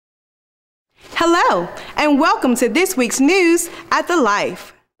Hello, and welcome to this week's news at the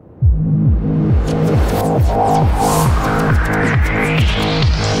Life.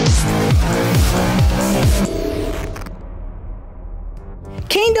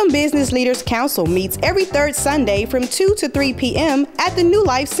 Kingdom Business Leaders Council meets every third Sunday from 2 to 3 p.m. at the New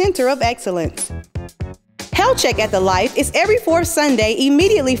Life Center of Excellence. Health Check at the Life is every fourth Sunday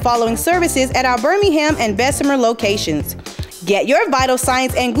immediately following services at our Birmingham and Bessemer locations. Get your vital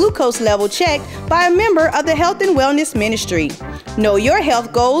signs and glucose level checked by a member of the Health and Wellness Ministry. Know your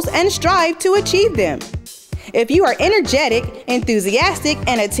health goals and strive to achieve them. If you are energetic, enthusiastic,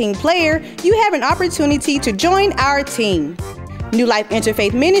 and a team player, you have an opportunity to join our team. New Life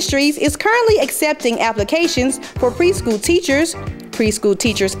Interfaith Ministries is currently accepting applications for preschool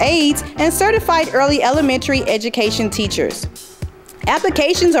teachers' aides, and certified early elementary education teachers.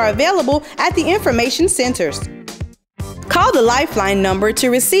 Applications are available at the information centers. Call the Lifeline number to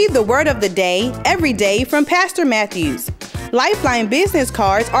receive the word of the day every day from Pastor Matthews. Lifeline business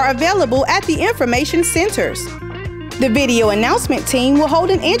cards are available at the information centers. The video announcement team will hold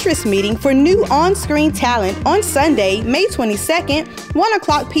an interest meeting for new on-screen talent on Sunday, May 22nd, 1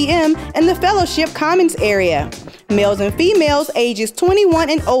 o'clock p.m. in the Fellowship Commons area. Males and females ages 21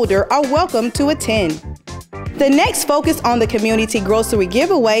 and older are welcome to attend. The next Focus on the Community Grocery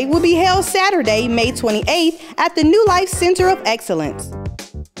giveaway will be held Saturday, May 28th at the New Life Center of Excellence.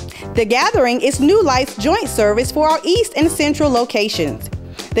 The gathering is New Life's joint service for our East and Central locations.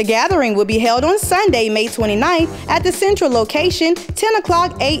 The gathering will be held on Sunday, May 29th at the Central location, 10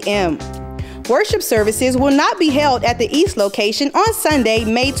 o'clock a.m. Worship services will not be held at the East location on Sunday,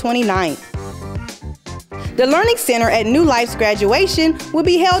 May 29th. The Learning Center at New Life's graduation will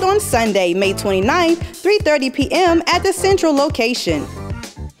be held on Sunday, May 29th, 3:30 p.m. at the Central location.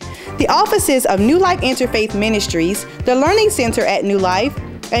 The offices of New Life Interfaith Ministries, the Learning Center at New Life,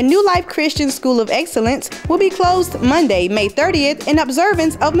 and New Life Christian School of Excellence will be closed Monday, May 30th in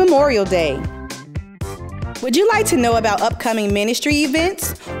observance of Memorial Day. Would you like to know about upcoming ministry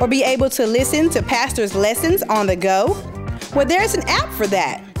events or be able to listen to pastors' lessons on the go? Well, there's an app for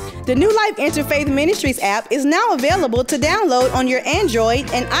that. The New Life Interfaith Ministries app is now available to download on your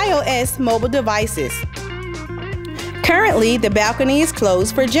Android and iOS mobile devices. Currently, the balcony is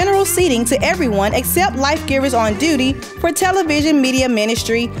closed for general seating to everyone except life givers on duty for television media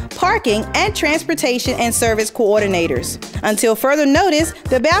ministry, parking, and transportation and service coordinators. Until further notice,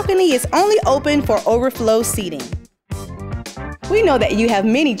 the balcony is only open for overflow seating. We know that you have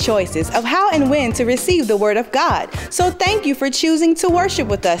many choices of how and when to receive the Word of God, so thank you for choosing to worship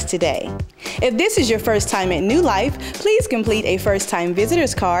with us today. If this is your first time at New Life, please complete a first-time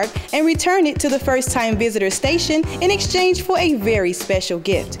visitor's card and return it to the first-time visitor station in exchange for a very special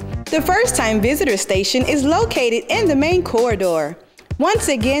gift. The first-time visitor station is located in the main corridor. Once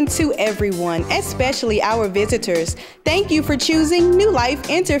again, to everyone, especially our visitors, thank you for choosing New Life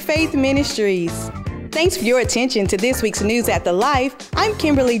Interfaith Ministries. Thanks for your attention to this week's News at the Life. I'm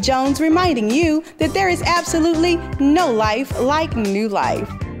Kimberly Jones reminding you that there is absolutely no life like New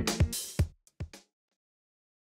Life.